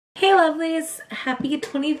Hey lovelies, happy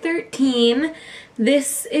 2013.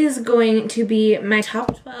 This is going to be my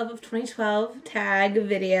top 12 of 2012 tag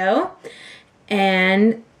video.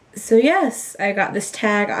 And so yes, I got this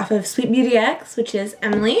tag off of SweetBeautyX, which is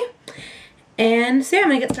Emily. And so yeah, I'm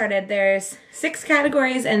gonna get started. There's 6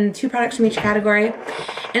 categories and 2 products from each category.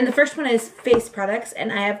 And the first one is face products,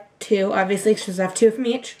 and I have 2, obviously, because I have 2 from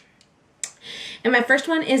each. And my first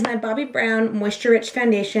one is my Bobbi Brown Moisture Rich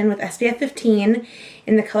Foundation with SPF 15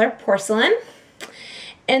 in the color Porcelain.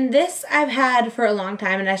 And this I've had for a long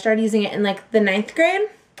time, and I started using it in like the 9th grade.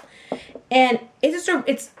 And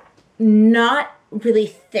it's not really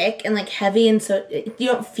thick and like heavy, and so you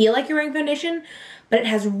don't feel like you're wearing foundation, but it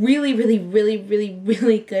has really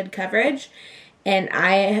good coverage. And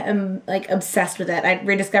I am like obsessed with it. I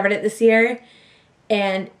rediscovered it this year,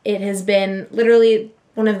 and it has been literally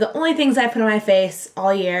one of the only things I put on my face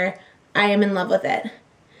all year. I am in love with it.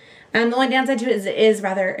 The only downside to it is it is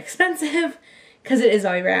rather expensive because it is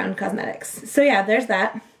Bobbi Brown Cosmetics. So yeah, there's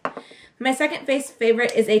that. My second face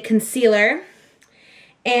favorite is a concealer.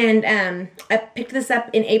 And I picked this up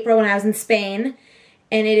in April when I was in Spain.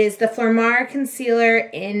 And it is the Flormar Concealer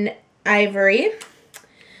in Ivory.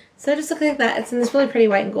 So it just looks like that. It's in this really pretty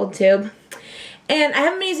white and gold tube. And I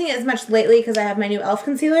haven't been using it as much lately because I have my new e.l.f.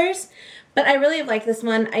 concealers. But I really like this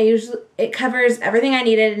one. It covers everything I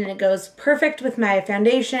needed, and it goes perfect with my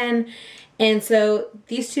foundation. And so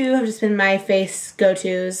these two have just been my face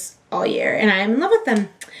go-tos all year, and I am in love with them.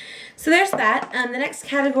 So there's that. The next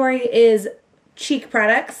category is cheek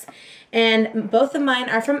products, and both of mine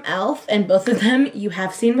are from e.l.f., and both of them you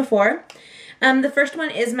have seen before. The first one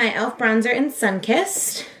is my e.l.f. bronzer in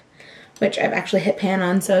Sunkissed, which I've actually hit pan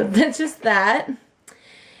on, so that's just that.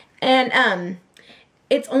 And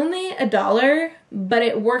it's only $1, but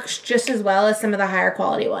it works just as well as some of the higher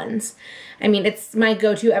quality ones. I mean, it's my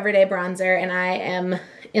go-to everyday bronzer, and I am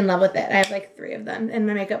in love with it. I have like 3 of them in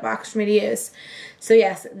my makeup box for me to use. So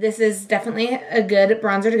yes, this is definitely a good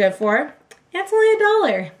bronzer to go for. And it's only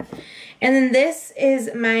 $1. And then this is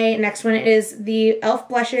my next one. It is the e.l.f.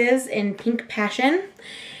 blushes in Pink Passion.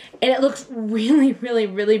 And it looks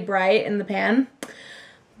really bright in the pan.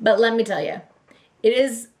 But let me tell you,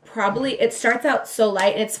 it starts out so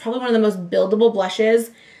light, and it's probably one of the most buildable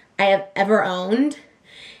blushes I have ever owned.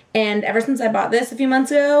 And ever since I bought this a few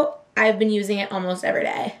months ago, I've been using it almost every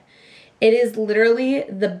day. It is literally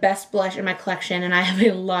the best blush in my collection, and I have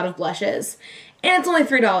a lot of blushes. And it's only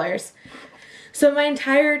 $3. So my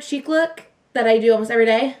entire cheek look that I do almost every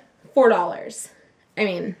day, $4. I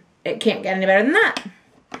mean, it can't get any better than that.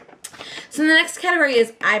 So the next category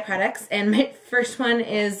is eye products, and my first one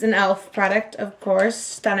is an e.l.f. product, of course,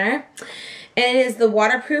 Stunner. And it is the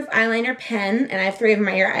waterproof eyeliner pen, and I have 3 of them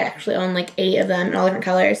right here. I actually own like 8 of them in all different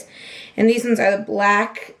colors. And these ones are the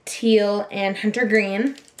black, teal, and hunter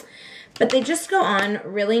green. But they just go on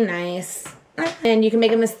really nice. And you can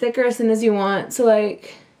make them as thick or as thin as you want. So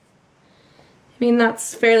like, I mean,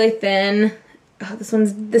 that's fairly thin. Oh,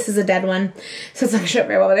 this is a dead one, so it's not gonna show up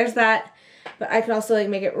very well, but there's that. But I could also like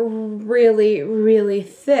make it really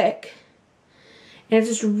thick. And it's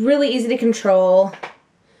just really easy to control,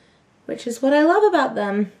 which is what I love about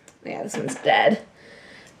them. Yeah, this one's dead.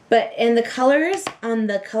 And the colors on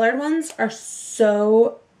the colored ones are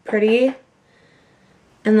so pretty.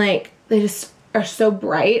 And like, they just are so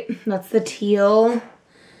bright. That's the teal.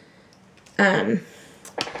 And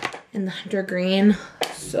the hunter green.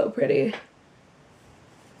 So pretty.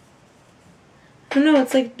 I don't know,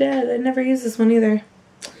 it's like dead. I never used this one either.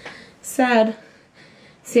 Sad.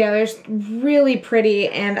 So yeah, they're really pretty,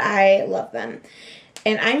 and I love them.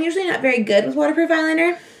 And I'm usually not very good with waterproof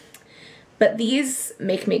eyeliner, but these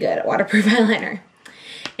make me good at waterproof eyeliner.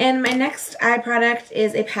 And my next eye product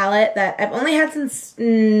is a palette that I've only had since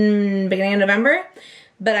beginning of November,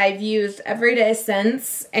 but I've used every day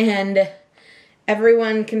since, and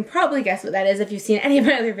everyone can probably guess what that is if you've seen any of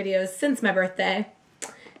my other videos since my birthday.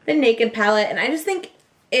 The Naked palette, and I just think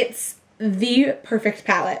it's the perfect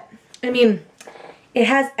palette. I mean, it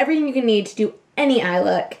has everything you can need to do any eye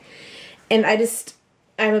look, and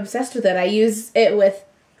I'm obsessed with it. I use it with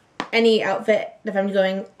any outfit. If I'm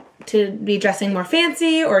going to be dressing more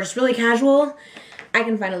fancy or just really casual, I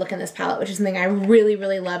can find a look in this palette, which is something I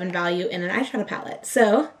really love and value in an eyeshadow palette.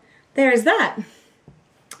 So there's that.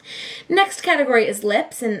 Next category is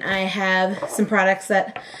lips, and I have some products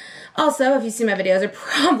that also, if you see my videos, are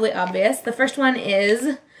probably obvious. The first one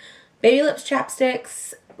is Baby Lips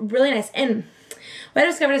Chapsticks. Really nice. And what I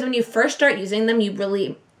discovered is when you first start using them,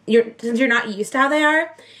 since you're not used to how they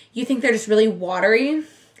are, you think they're just really watery.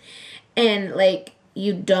 And like,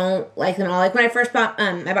 you don't like them at all. Like when I first bought,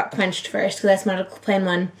 I bought Quenched first because I just wanted a plain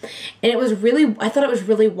one. And it was really, I thought it was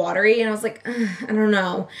really watery and I was like, I don't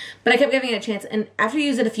know. But I kept giving it a chance. And after you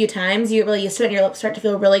use it a few times, you get really used to it and your lips start to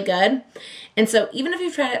feel really good. And so even if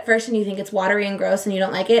you've tried it first and you think it's watery and gross and you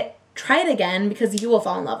don't like it, try it again because you will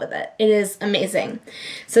fall in love with it. It is amazing.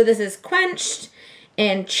 So this is Quenched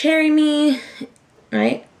and Cherry Me,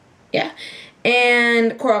 right? Yeah.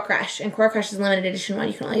 And Coral Crush. And Coral Crush is a limited edition one.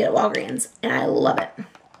 You can only get at Walgreens. And I love it.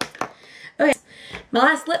 Okay. My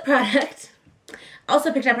last lip product,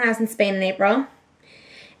 also picked up when I was in Spain in April.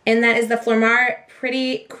 And that is the Flormar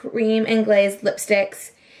Pretty Cream and Glaze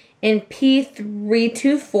Lipsticks in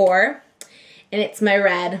P324. And it's my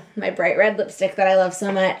bright red lipstick that I love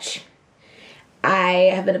so much.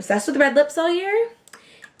 I have been obsessed with red lips all year.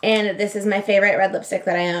 And this is my favorite red lipstick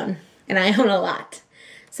that I own. And I own a lot.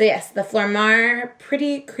 So yes, the Flormar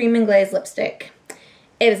Pretty Cream and Glaze Lipstick.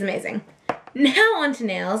 It is amazing. Now on to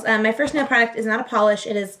nails. My first nail product is not a polish.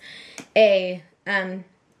 It is a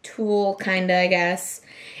tool, kinda, I guess.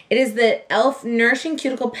 It is the e.l.f. Nourishing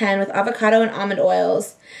Cuticle Pen with avocado and almond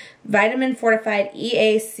oils, vitamin fortified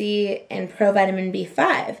EAC, and provitamin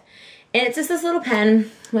B5. And it's just this little pen,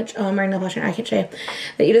 which, oh, I'm wearing nail polish right now, I can't show you,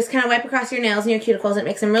 that you just kind of wipe across your nails and your cuticles. It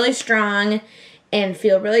makes them really strong and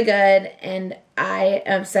feel really good, and I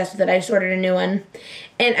am obsessed with it. I just ordered a new one.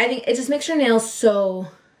 And I think it just makes your nails so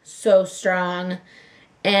strong.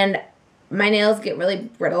 And my nails get really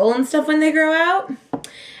brittle and stuff when they grow out.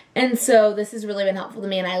 And so this has really been helpful to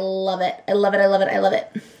me, and I love it. I love it, I love it, I love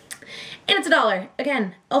it. And it's $1.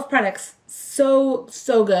 Again, e.l.f. products. So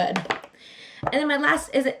good. And then my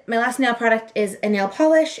last nail product is a nail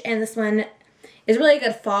polish, and this one is really a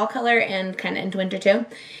good fall color and kind of into winter too.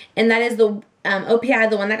 And that is the OPI,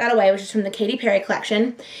 the one that got away, which is from the Katy Perry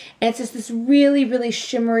collection. And it's just this really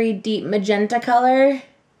shimmery, deep magenta color.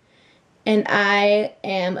 And I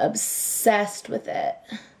am obsessed with it.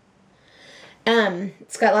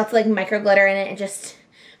 It's got lots of like micro glitter in it. It just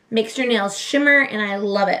makes your nails shimmer, and I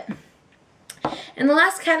love it. And the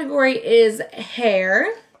last category is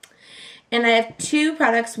hair. And I have two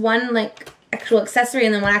products, one like actual accessory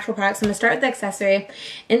and then one actual product. So I'm going to start with the accessory.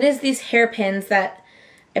 And it is these hairpins that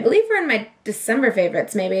I believe were in my December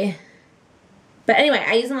favorites maybe. But anyway,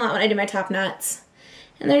 I use them a lot when I do my top knots.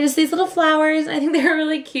 And they're just these little flowers. I think they're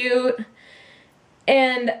really cute.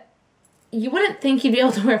 And you wouldn't think you'd be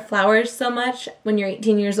able to wear flowers so much when you're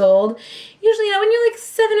 18 years old. Usually, you know, when you're like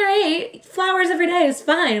 7 or 8, flowers every day is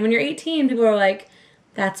fine. When you're 18, people are like,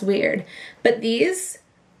 that's weird. But these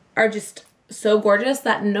are just so gorgeous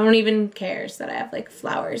that no one even cares that I have like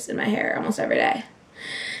flowers in my hair almost every day.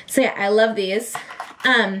 So yeah, I love these.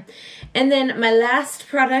 And then my last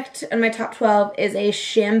product in my top 12 is a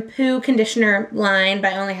shampoo conditioner line,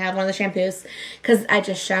 but I only have one of the shampoos because I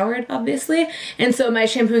just showered, obviously. And so my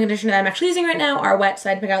shampoo and conditioner that I'm actually using right now are wet, so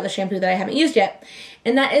I had to pick out the shampoo that I haven't used yet.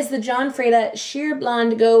 And that is the John Frieda Sheer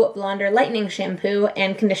Blonde Go Blonder Lightening Shampoo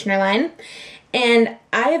and Conditioner line. And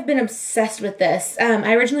I have been obsessed with this.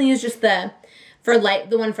 I originally used just the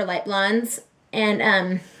one for light blondes,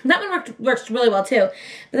 and that one works really well too.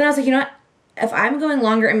 But then I was like, you know what? If I'm going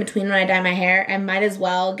longer in between when I dye my hair, I might as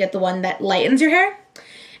well get the one that lightens your hair.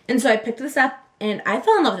 And so I picked this up, and I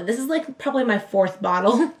fell in love with it. This is like probably my 4th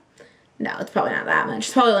bottle. No, it's probably not that much.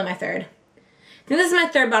 It's probably only my 3rd. I think this is my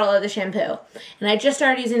 3rd bottle of the shampoo. And I just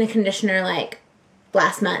started using the conditioner like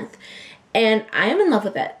last month. And I am in love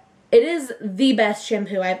with it. It is the best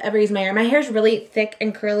shampoo I've ever used in my hair. My hair is really thick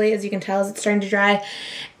and curly, as you can tell, as it's starting to dry.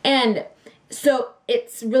 And so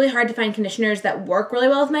it's really hard to find conditioners that work really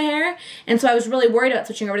well with my hair. And so I was really worried about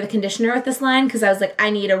switching over to the conditioner with this line because I was like,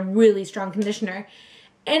 I need a really strong conditioner.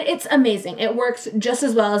 And it's amazing. It works just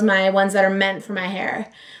as well as my ones that are meant for my hair.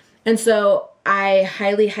 And so I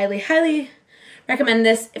highly recommend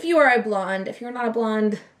this. If you are a blonde, if you're not a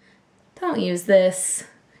blonde, don't use this.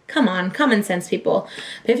 Come on, common sense, people.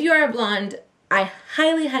 But if you are a blonde, I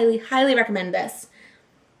highly recommend this.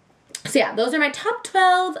 So yeah, those are my top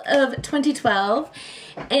 12 of 2012.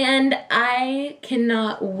 And I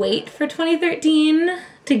cannot wait for 2013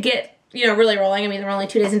 to get, you know, really rolling. I mean, we're only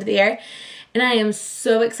 2 days into the year. And I am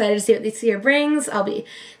so excited to see what this year brings. I'll be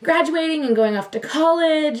graduating and going off to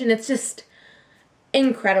college, and it's just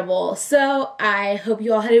incredible. So I hope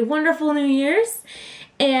you all had a wonderful New Year's.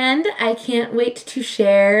 And I can't wait to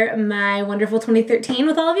share my wonderful 2013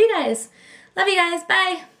 with all of you guys. Love you guys.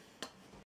 Bye.